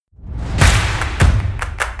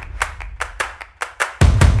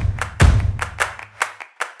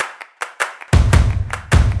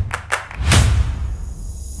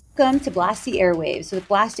Welcome to Blast the Airwaves with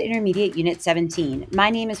Blast Intermediate Unit 17.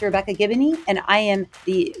 My name is Rebecca Gibney, and I am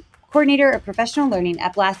the Coordinator of Professional Learning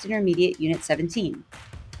at Blast Intermediate Unit 17.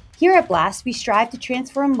 Here at Blast, we strive to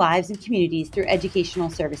transform lives and communities through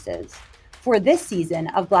educational services. For this season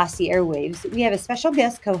of Blast the Airwaves, we have a special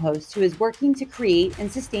guest co-host who is working to create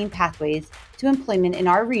and sustain pathways to employment in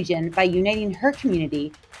our region by uniting her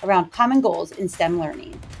community around common goals in STEM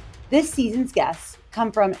learning. This season's guests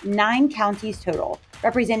come from 9 counties total,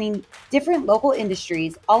 representing different local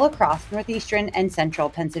industries all across northeastern and central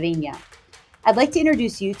Pennsylvania. I'd like to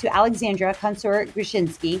introduce you to Alexandra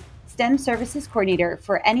Konsor-Grushinsky, STEM Services Coordinator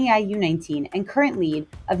for NEIU 19 and current lead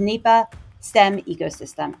of NEPA STEM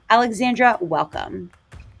Ecosystem. Alexandra, welcome.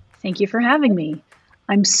 Thank you for having me.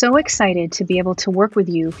 I'm so excited to be able to work with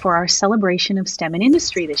you for our celebration of STEM and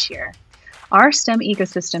industry this year. Our STEM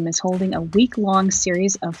ecosystem is holding a week-long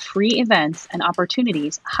series of free events and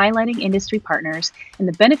opportunities highlighting industry partners and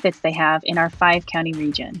the benefits they have in our 5-county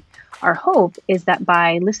region. Our hope is that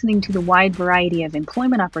by listening to the wide variety of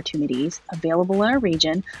employment opportunities available in our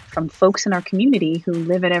region from folks in our community who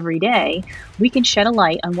live it every day, we can shed a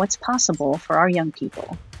light on what's possible for our young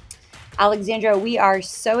people. Alexandra, we are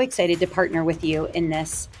so excited to partner with you in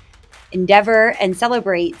this endeavor and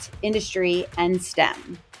celebrate industry and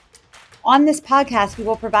STEM. On this podcast, we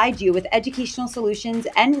will provide you with educational solutions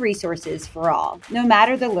and resources for all, no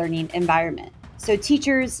matter the learning environment. So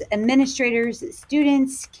teachers, administrators,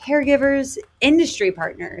 students, caregivers, industry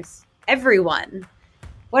partners, everyone.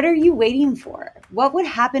 What are you waiting for? What would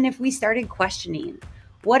happen if we started questioning?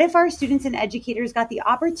 What if our students and educators got the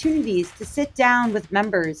opportunities to sit down with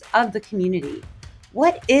members of the community?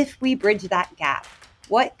 What if we bridge that gap?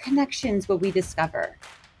 What connections will we discover?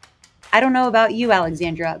 I don't know about you,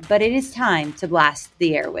 Alexandra, but it is time to blast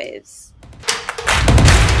the airwaves.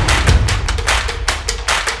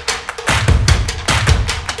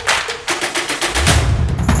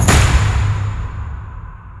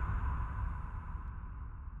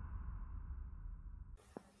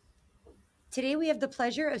 Today, we have the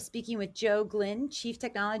pleasure of speaking with Joe Glynn, Chief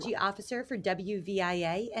Technology Officer for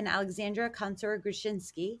WVIA, and Alexandra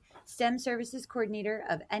Konsor-Grushinsky, STEM Services Coordinator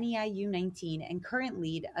of NEIU 19 and current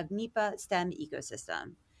lead of NEPA STEM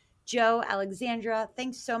Ecosystem. Joe, Alexandra,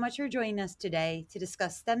 thanks so much for joining us today to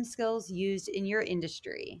discuss STEM skills used in your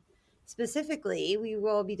industry. Specifically, we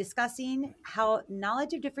will be discussing how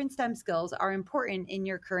knowledge of different STEM skills are important in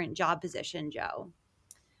your current job position, Joe.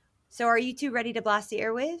 So are you two ready to blast the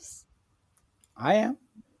airwaves? I am.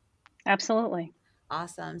 Absolutely.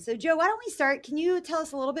 Awesome. So, Joe, why don't we start? Can you tell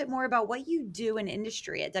us a little bit more about what you do in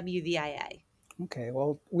industry at WVIA? Okay.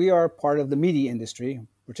 Well, we are part of the media industry,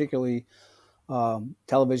 particularly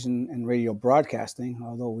television and radio broadcasting,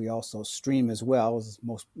 although we also stream as well, as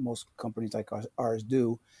most companies like ours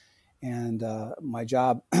do. And my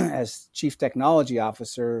job as Chief Technology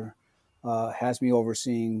Officer has me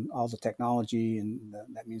overseeing all the technology, and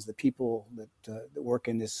that means the people that work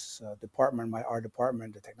in this department, our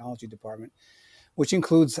department, the technology department, which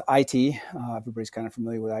includes IT. Everybody's kind of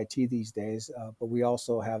familiar with IT these days, but we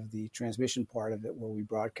also have the transmission part of it where we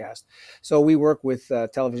broadcast. So we work with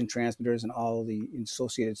television transmitters and all the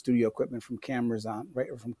associated studio equipment from cameras on, right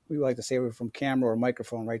from, we like to say, from camera or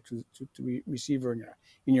microphone right to receiver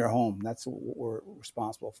in your home. That's what we're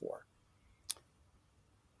responsible for.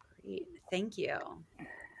 Great. Thank you.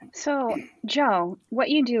 So, Joe, what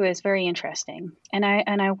you do is very interesting. And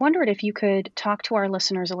I wondered if you could talk to our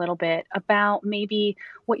listeners a little bit about maybe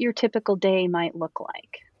what your typical day might look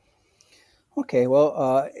like. Okay,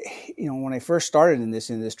 well, when I first started in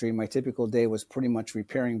this industry, my typical day was pretty much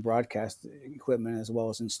repairing broadcast equipment as well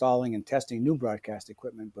as installing and testing new broadcast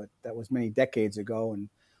equipment. But that was many decades ago, and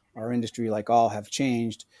our industry, like all, have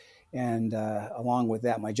changed. And along with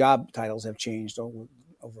that, my job titles have changed over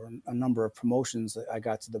a number of promotions. I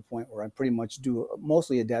got to the point where I pretty much do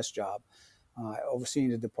mostly a desk job,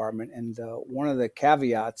 overseeing the department. And one of the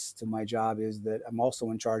caveats to my job is that I'm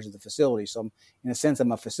also in charge of the facility. So in a sense,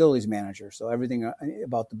 I'm a facilities manager. So everything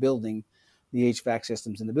about the building, the HVAC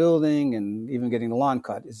systems in the building, and even getting the lawn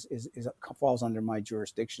cut falls under my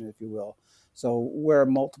jurisdiction, if you will. So wear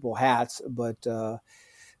multiple hats, but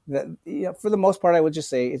for the most part, I would just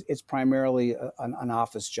say it's primarily an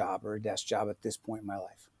office job or a desk job at this point in my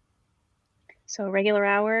life. So regular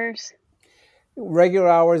hours? Regular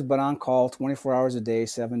hours, but on call 24 hours a day,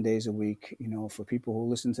 7 days a week. For people who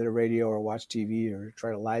listen to the radio or watch TV or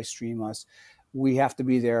try to live stream us, we have to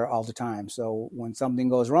be there all the time. So when something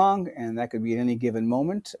goes wrong, and that could be at any given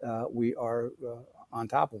moment, we are on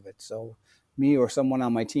top of it. So me or someone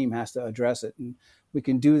on my team has to address it. And we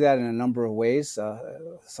can do that in a number of ways.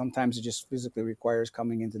 Sometimes it just physically requires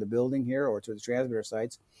coming into the building here or to the transmitter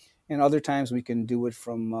sites and other times we can do it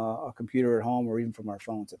from a computer at home or even from our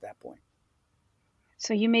phones at that point.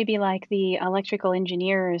 So you may be like the electrical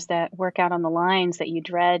engineers that work out on the lines that you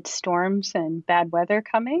dread storms and bad weather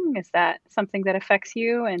coming. Is that something that affects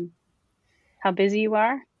you and how busy you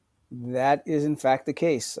are? That is, in fact, the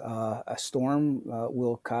case. A storm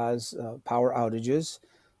will cause power outages.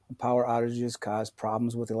 Power outages cause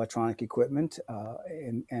problems with electronic equipment,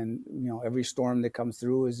 and every storm that comes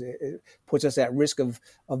through it puts us at risk of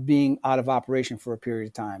being out of operation for a period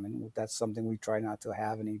of time, and that's something we try not to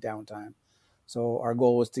have any downtime. So our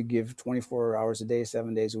goal is to give 24 hours a day,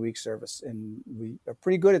 7 days a week service, and we are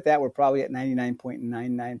pretty good at that. We're probably at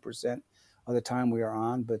 99.99% of the time we are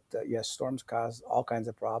on, but yes, storms cause all kinds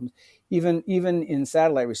of problems. Even in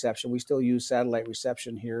satellite reception, we still use satellite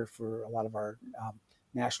reception here for a lot of our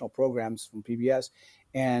national programs from PBS.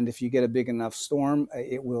 And if you get a big enough storm,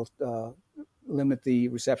 it will limit the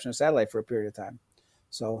reception of satellite for a period of time.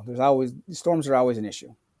 So storms are always an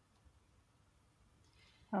issue.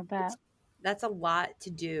 I'll bet. That's a lot to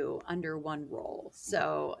do under one role.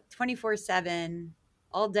 So 24/7,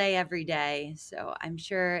 all day, every day. So I'm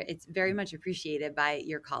sure it's very much appreciated by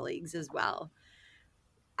your colleagues as well.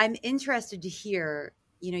 I'm interested to hear,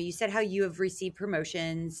 you said how you have received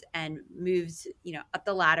promotions and moved, up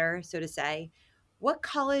the ladder, so to say. What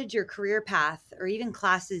college or career path or even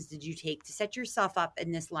classes did you take to set yourself up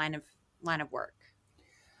in this line of work?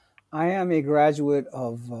 I am a graduate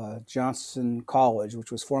of Johnson College, which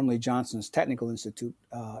was formerly Johnson's Technical Institute,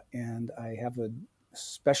 and I have a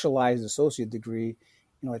specialized associate degree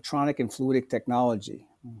in electronic and fluidic technology.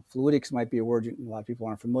 Fluidics might be a word a lot of people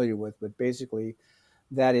aren't familiar with, but basically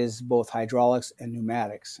that is both hydraulics and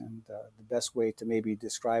pneumatics. And the best way to maybe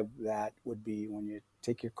describe that would be when you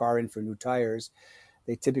take your car in for new tires,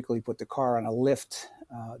 they typically put the car on a lift,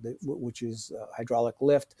 which is a hydraulic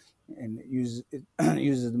lift, and it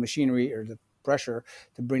uses the machinery or the pressure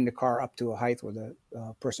to bring the car up to a height where the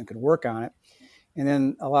person could work on it. And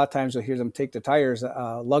then a lot of times you'll hear them take the tires,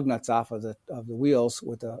 lug nuts off of the wheels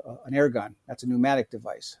with an air gun. That's a pneumatic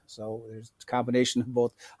device. So there's a combination of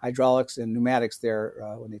both hydraulics and pneumatics there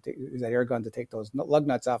when they use that air gun to take those lug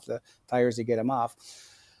nuts off the tires to get them off.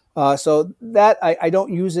 So that I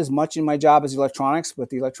don't use as much in my job as electronics, but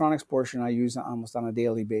the electronics portion I use almost on a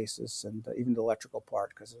daily basis, and even the electrical part,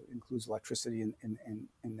 because it includes electricity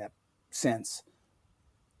in that sense.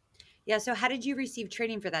 Yeah. So how did you receive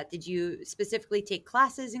training for that? Did you specifically take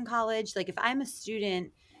classes in college? Like if I'm a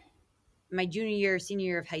student, my junior year, senior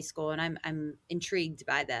year of high school, and I'm intrigued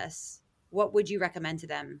by this, what would you recommend to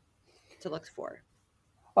them to look for?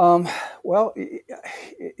 Well,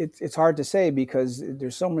 it's hard to say because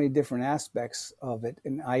there's so many different aspects of it.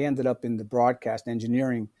 And I ended up in the broadcast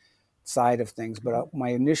engineering side of things, but my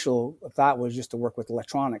initial thought was just to work with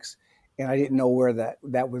electronics. And I didn't know where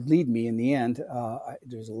that would lead me in the end.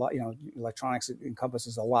 There's a lot, electronics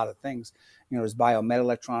encompasses a lot of things. There's biomed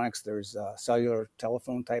electronics, there's cellular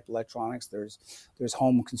telephone type electronics, there's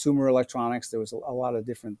home consumer electronics. There was a lot of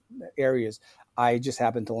different areas. I just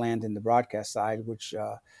happened to land in the broadcast side, which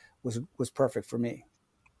was perfect for me.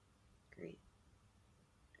 Great.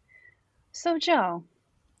 So Joe,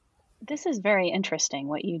 this is very interesting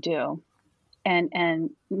what you do,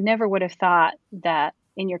 and never would have thought that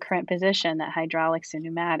in your current position that hydraulics and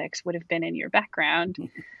pneumatics would have been in your background.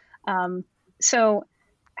 So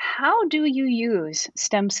how do you use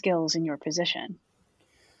STEM skills in your position?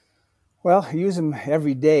 Well, I use them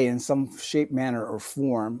every day in some shape, manner, or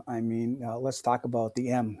form. I mean, let's talk about the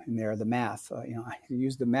M in there, the math. I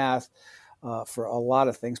use the math for a lot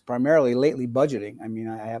of things, primarily lately budgeting. I mean,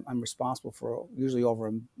 I'm responsible for usually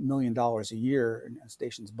over $1 million a year in the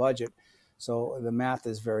station's budget. So the math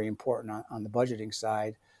is very important on the budgeting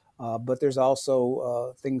side. But there's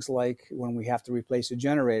also things like when we have to replace a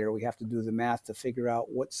generator, we have to do the math to figure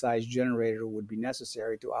out what size generator would be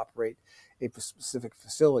necessary to operate a specific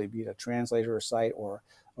facility, be it a translator or site or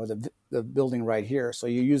the building right here. So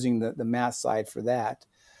you're using the math side for that.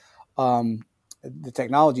 The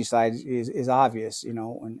technology side is obvious, and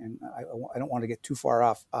I don't want to get too far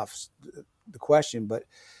off the question, but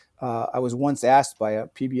I was once asked by a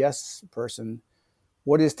PBS person,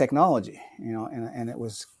 what is technology? And it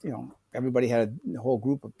was, everybody had a whole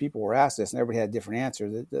group of people were asked this, and everybody had a different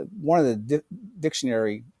answer. One of the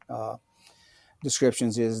dictionary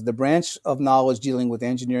descriptions is the branch of knowledge dealing with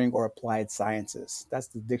engineering or applied sciences. That's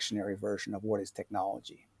the dictionary version of what is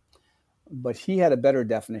technology. But he had a better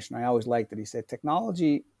definition. I always liked it. He said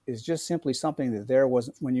technology is just simply something that there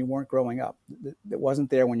wasn't when you weren't growing up. That wasn't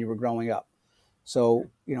there when you were growing up. So,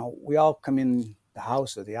 we all come in the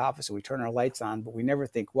house or the office and we turn our lights on, but we never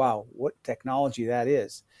think, wow, what technology that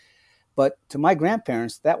is. But to my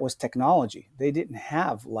grandparents, that was technology. They didn't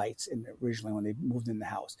have lights originally when they moved in the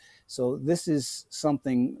house. So this is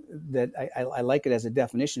something that I like it as a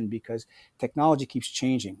definition, because technology keeps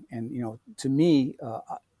changing. And, to me,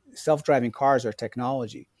 self-driving cars are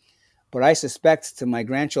technology. But I suspect to my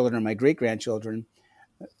grandchildren or my great-grandchildren,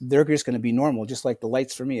 they're just going to be normal, just like the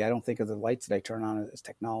lights for me. I don't think of the lights that I turn on as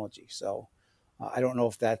technology. So I don't know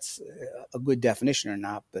if that's a good definition or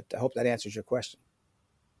not, but I hope that answers your question.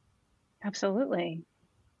 Absolutely.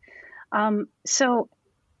 So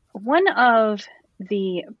one of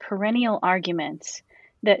the perennial arguments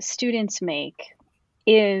that students make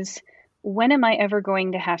is, when am I ever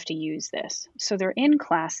going to have to use this? So they're in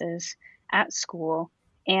classes at school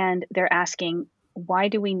and they're asking, why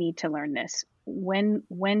do we need to learn this? When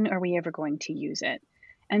are we ever going to use it?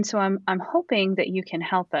 And so I'm hoping that you can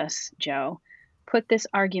help us, Joe, put this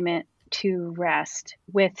argument to rest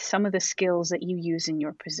with some of the skills that you use in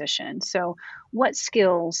your position. So what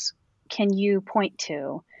skills can you point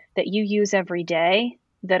to that you use every day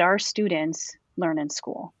that our students learn in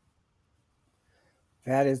school?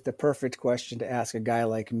 That is the perfect question to ask a guy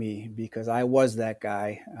like me, because I was that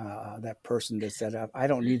guy, that person that said, I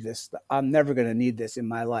don't need this. I'm never going to need this in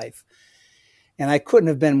my life. And I couldn't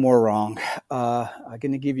have been more wrong. I'm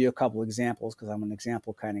going to give you a couple examples because I'm an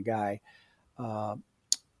example kind of guy.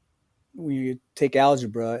 When you take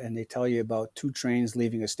algebra and they tell you about two trains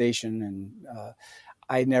leaving a station, and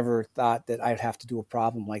I never thought that I'd have to do a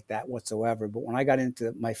problem like that whatsoever. But when I got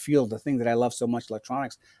into my field, the thing that I love so much,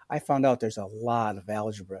 electronics, I found out there's a lot of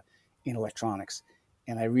algebra in electronics.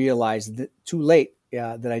 And I realized that too late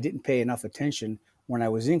that I didn't pay enough attention when I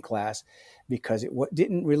was in class, because it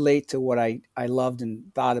didn't relate to what I loved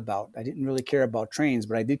and thought about. I didn't really care about trains,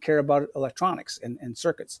 but I did care about electronics and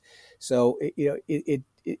circuits. So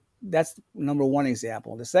that's number one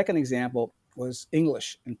example. The second example was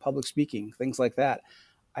English and public speaking, things like that.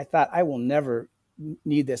 I thought, I will never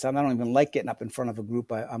need this. I don't even like getting up in front of a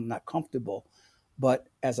group. I'm not comfortable. But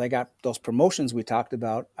as I got those promotions we talked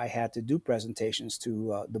about, I had to do presentations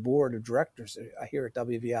to the board of directors here at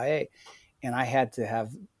WVIA. And I had to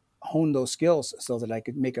have honed those skills so that I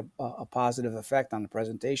could make a positive effect on the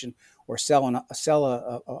presentation, or sell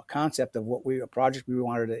a concept of a project we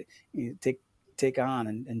wanted to take on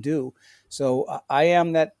and do. So I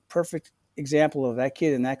am that perfect example of that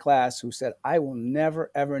kid in that class who said, I will never,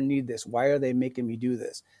 ever need this. Why are they making me do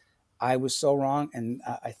this? I was so wrong. And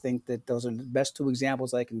I think that those are the best two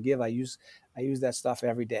examples I can give. I use that stuff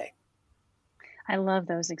every day. I love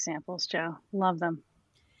those examples, Joe. Love them.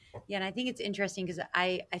 Yeah, and I think it's interesting because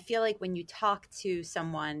I feel like when you talk to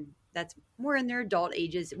someone that's more in their adult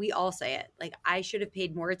ages, we all say it. Like, I should have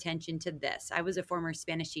paid more attention to this. I was a former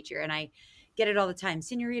Spanish teacher, and I get it all the time.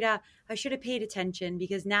 Senorita, I should have paid attention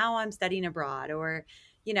because now I'm studying abroad. Or,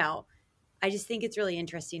 I just think it's really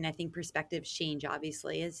interesting. I think perspectives change,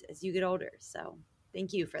 obviously, as you get older. So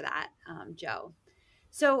thank you for that, Joe.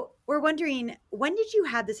 So we're wondering, when did you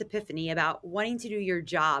have this epiphany about wanting to do your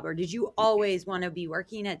job, or did you always want to be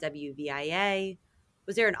working at WVIA?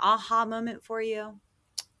 Was there an aha moment for you?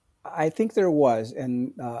 I think there was,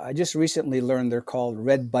 and I just recently learned they're called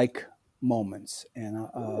red bike moments, and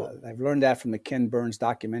I've learned that from the Ken Burns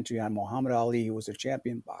documentary on Muhammad Ali, who was a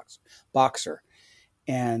champion boxer,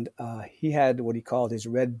 and he had what he called his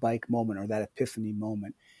red bike moment, or that epiphany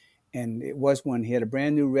moment, and it was when he had a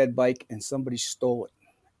brand new red bike and somebody stole it.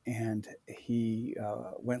 And he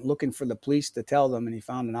went looking for the police to tell them, and he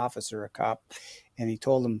found an officer, a cop, and he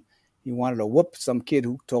told him he wanted to whoop some kid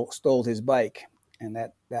who stole his bike. And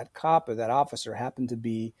that cop or that officer happened to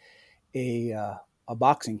be a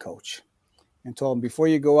boxing coach, and told him, before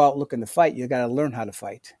you go out looking to fight, you got to learn how to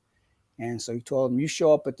fight. And so he told him, you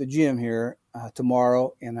show up at the gym here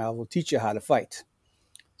tomorrow, and I will teach you how to fight.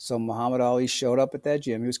 So Muhammad Ali showed up at that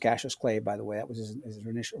gym. He was Cassius Clay, by the way. That was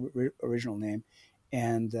his original name.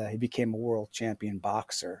 And he became a world champion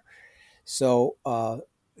boxer. So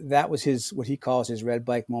that was what he calls his red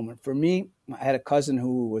bike moment. For me, I had a cousin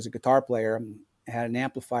who was a guitar player and had an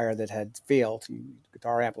amplifier that had failed. The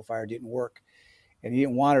guitar amplifier didn't work, and he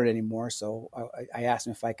didn't want it anymore. So I asked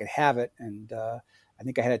him if I could have it, and I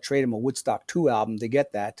think I had to trade him a Woodstock 2 album to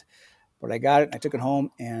get that. But I got it, and I took it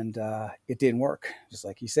home, and it didn't work, just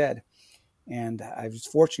like he said. And I was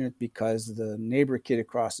fortunate because the neighbor kid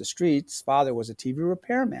across the street's father was a TV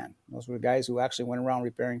repairman. Those were the guys who actually went around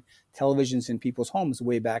repairing televisions in people's homes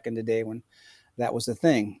way back in the day when that was the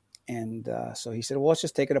thing. And so he said, well, let's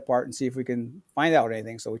just take it apart and see if we can find out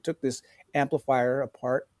anything. So we took this amplifier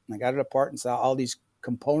apart, and I got it apart and saw all these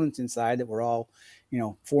components inside that were all,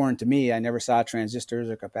 foreign to me. I never saw transistors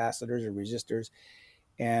or capacitors or resistors.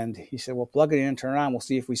 And he said, well, plug it in and turn it on. We'll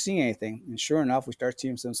see if we see anything. And sure enough, we start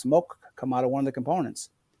seeing some smoke come out of one of the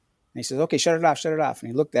components. And he says, okay, shut it off.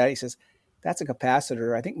 And he looked at it. He says, that's a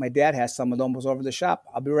capacitor. I think my dad has some of those over the shop.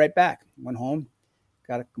 I'll be right back. Went home,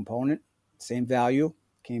 got a component, same value,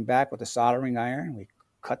 came back with a soldering iron. We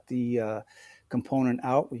cut the component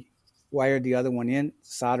out. We wired the other one in,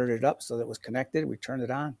 soldered it up so that it was connected. We turned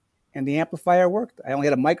it on, and the amplifier worked. I only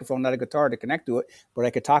had a microphone, not a guitar to connect to it, but I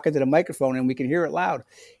could talk into the microphone and we could hear it loud.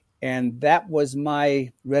 And that was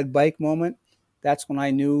my red bike moment. That's when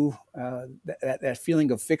I knew that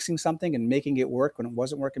feeling of fixing something and making it work when it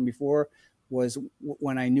wasn't working before was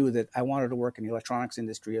when I knew that I wanted to work in the electronics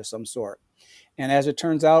industry of some sort. And as it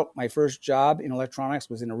turns out, my first job in electronics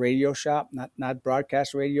was in a radio shop, not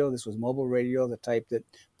broadcast radio. This was mobile radio, the type that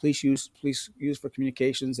police use for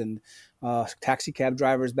communications, and taxi cab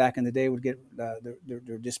drivers back in the day would get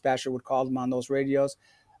their dispatcher would call them on those radios.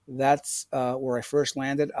 That's where I first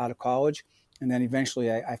landed out of college. And then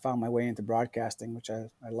eventually I found my way into broadcasting, which I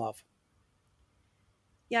love.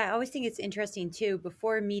 Yeah, I always think it's interesting too.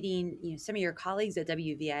 Before meeting, some of your colleagues at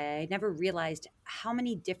WVIA, I never realized how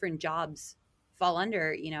many different jobs fall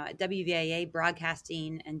under, at WVIA,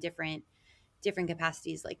 broadcasting and different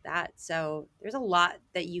capacities like that. So there's a lot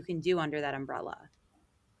that you can do under that umbrella.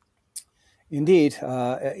 Indeed,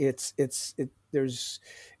 it's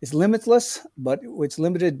limitless, but it's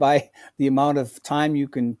limited by the amount of time you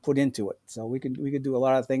can put into it. So we could do a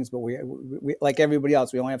lot of things, but we like everybody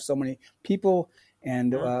else, we only have so many people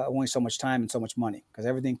and only so much time and so much money, because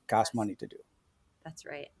everything costs money to do. That's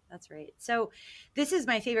right. So this is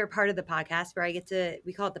my favorite part of the podcast, where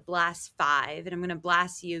we call it the Blast 5, and I'm going to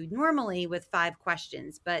blast you normally with 5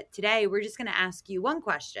 questions, but today we're just going to ask you one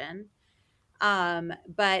question.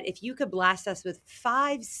 But if you could blast us with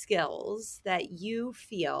 5 skills that you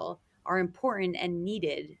feel are important and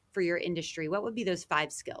needed for your industry, what would be those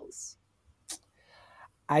 5 skills?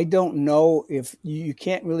 I don't know if you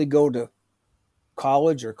can't really go to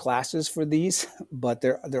college or classes for these, but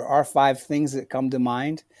there are 5 things that come to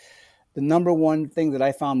mind. The number one thing that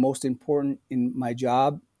I found most important in my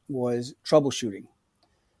job was troubleshooting.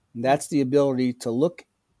 And that's the ability to look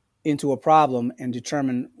into a problem and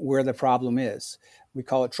determine where the problem is. We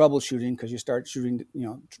call it troubleshooting because you start trying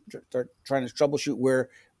to troubleshoot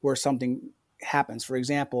where something happens. For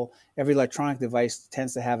example, every electronic device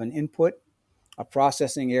tends to have an input, a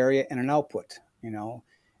processing area, and an output,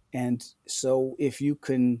 And so if you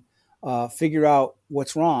can figure out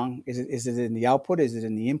what's wrong, is it in the output? Is it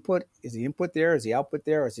in the input? Is the input there? Is the output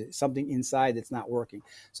there? Or is it something inside that's not working?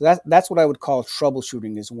 So that's what I would call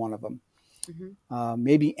troubleshooting, is one of them. Mm-hmm.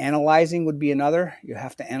 Maybe analyzing would be another. You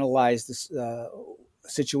have to analyze this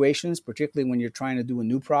situations, particularly when you're trying to do a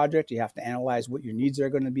new project. You have to analyze what your needs are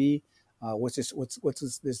going to be. What's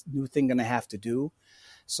this new thing going to have to do?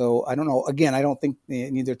 So I don't know. Again, I don't think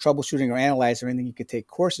neither troubleshooting or analyze or anything you could take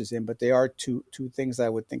courses in, but they are two things I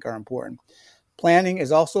would think are important. Planning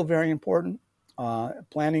is also very important.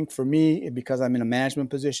 Planning for me, because I'm in a management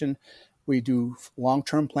position, we do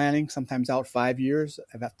long-term planning, sometimes out 5 years.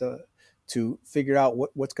 I have to figure out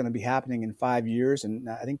what's going to be happening in 5 years. And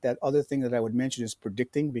I think that other thing that I would mention is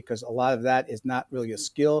predicting, because a lot of that is not really a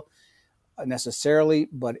skill necessarily,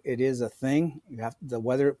 but it is a thing. You have the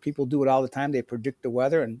weather. People do it all the time. They predict the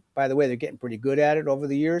weather. And by the way, they're getting pretty good at it over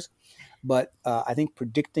the years. But I think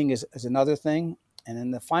predicting is another thing. And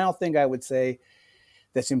then the final thing I would say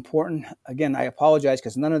that's important, again, I apologize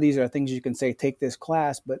because none of these are things you can say, take this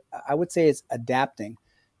class, but I would say it's adapting,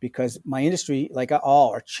 because my industry, like all,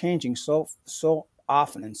 are changing so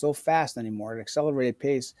often and so fast anymore at an accelerated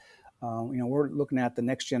pace. We're looking at the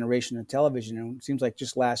next generation of television, and it seems like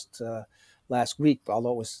just last week,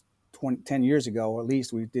 although it was 10 years ago, or at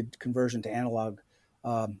least, we did conversion to analog,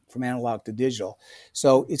 from analog to digital.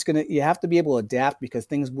 So you have to be able to adapt, because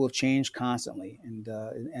things will change constantly. And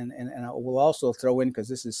I will also throw in, because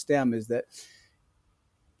this is STEM, is that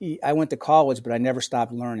I went to college, but I never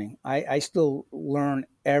stopped learning. I still learn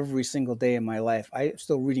every single day in my life. I'm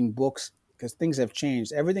still reading books, because things have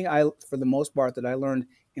changed. Everything for the most part, that I learned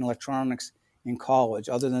in electronics in college,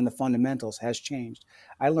 other than the fundamentals, has changed.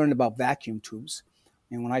 I learned about vacuum tubes.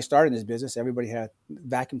 And when I started this business, everybody had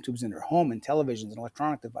vacuum tubes in their home, and televisions and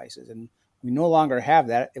electronic devices. And we no longer have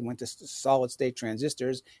that. It went to solid state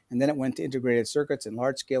transistors, and then it went to integrated circuits and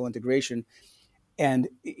large scale integration. And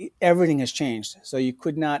everything has changed. So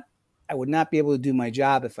I would not be able to do my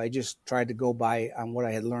job if I just tried to go by on what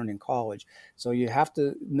I had learned in college. So you have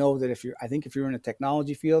to know that if you're in a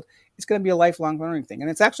technology field, it's going to be a lifelong learning thing.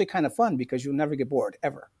 And it's actually kind of fun, because you'll never get bored,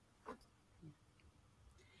 ever.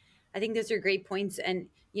 I think those are great points. And,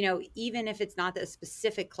 even if it's not a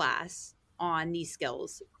specific class on these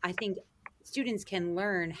skills. I think students can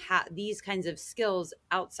learn these kinds of skills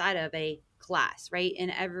outside of a class, right? In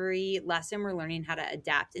every lesson, we're learning how to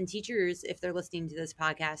adapt. And teachers, if they're listening to this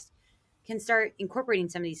podcast, can start incorporating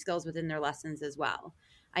some of these skills within their lessons as well.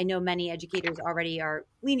 I know many educators already are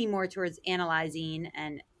leaning more towards analyzing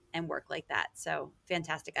and work like that. So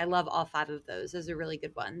fantastic. I love all 5 of those. Those are really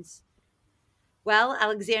good ones. Well,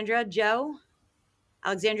 Alexandra, Joe,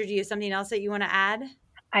 Alexandra, do you have something else that you want to add?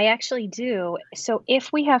 I actually do. So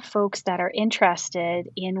if we have folks that are interested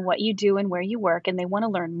in what you do and where you work and they want to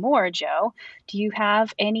learn more, Joe, do you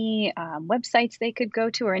have any websites they could go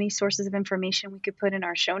to or any sources of information we could put in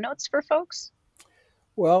our show notes for folks?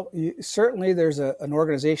 Well, certainly there's an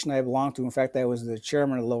organization I belong to. In fact, I was the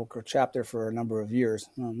chairman of the local chapter for a number of years,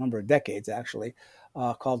 a number of decades actually,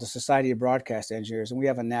 called the Society of Broadcast Engineers. And we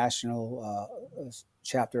have a national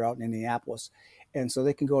chapter out in Indianapolis. And so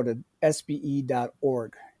they can go to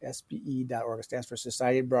SBE.org. SBE.org. It stands for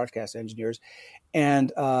Society of Broadcast Engineers.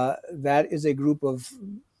 And that is a group of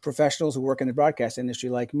professionals who work in the broadcast industry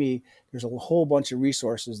like me. There's a whole bunch of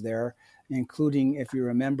resources there, including, if you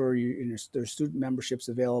remember, there's student memberships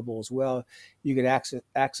available as well. You get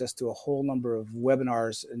access to a whole number of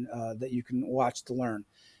webinars that you can watch to learn.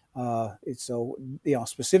 So,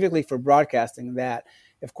 specifically for broadcasting that,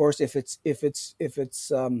 of course, if it's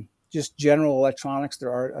just general electronics,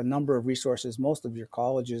 there are a number of resources. Most of your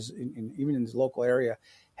colleges, even in the local area,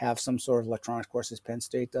 have some sort of electronics courses. Penn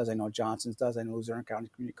State does. I know Johnson's does. I know Luzerne County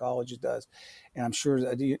Community Colleges does. And I'm sure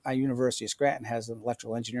that the University of Scranton has an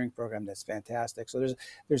electrical engineering program that's fantastic. So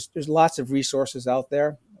there's lots of resources out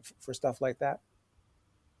there for stuff like that.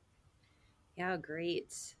 Yeah,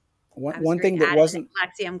 great. One thing that wasn't...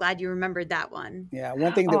 Lexi, I'm glad you remembered that one. Yeah,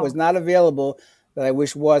 one thing that was not available that I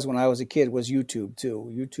wish was when I was a kid was YouTube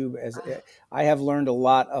too. YouTube, I have learned a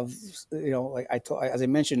lot of, like as I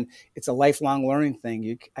mentioned, it's a lifelong learning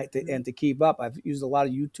thing. And to keep up, I've used a lot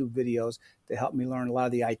of YouTube videos to help me learn a lot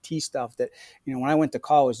of the IT stuff that, when I went to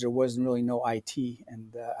college, there wasn't really no IT,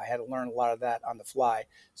 and I had to learn a lot of that on the fly.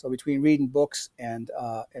 So between reading books and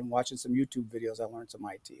watching some YouTube videos, I learned some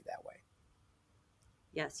IT that way.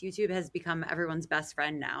 Yes, YouTube has become everyone's best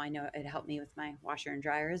friend now. I know it helped me with my washer and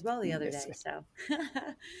dryer as well the other day. So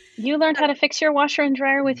you learned how to fix your washer and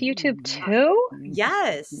dryer with YouTube too?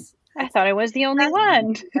 Yes. I thought I was the only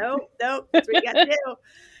one. Nope. That's what you got to do.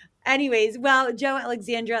 Anyways, well, Joe,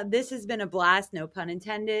 Alexandra, this has been a blast, no pun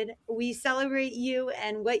intended. We celebrate you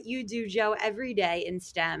and what you do, Joe, every day in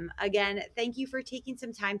STEM. Again, thank you for taking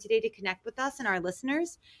some time today to connect with us and our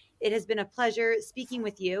listeners. It has been a pleasure speaking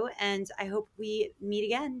with you, and I hope we meet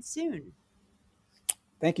again soon.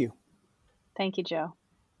 Thank you. Thank you, Joe.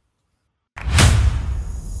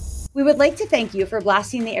 We would like to thank you for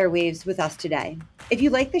blasting the airwaves with us today. If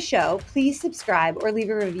you like the show, please subscribe or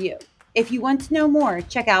leave a review. If you want to know more,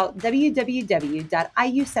 check out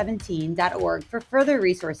www.iu17.org for further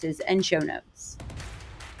resources and show notes.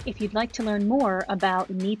 If you'd like to learn more about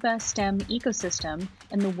NEPA STEM ecosystem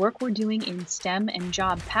and the work we're doing in STEM and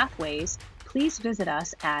job pathways, please visit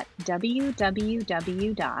us at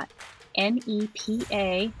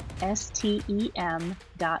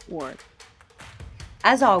www.nepastem.org.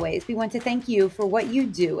 As always, we want to thank you for what you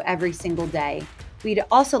do every single day. We'd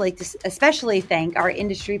also like to especially thank our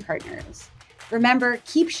industry partners. Remember,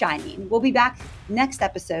 keep shining. We'll be back next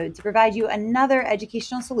episode to provide you another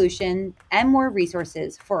educational solution and more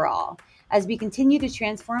resources for all as we continue to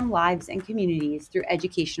transform lives and communities through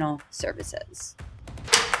educational services.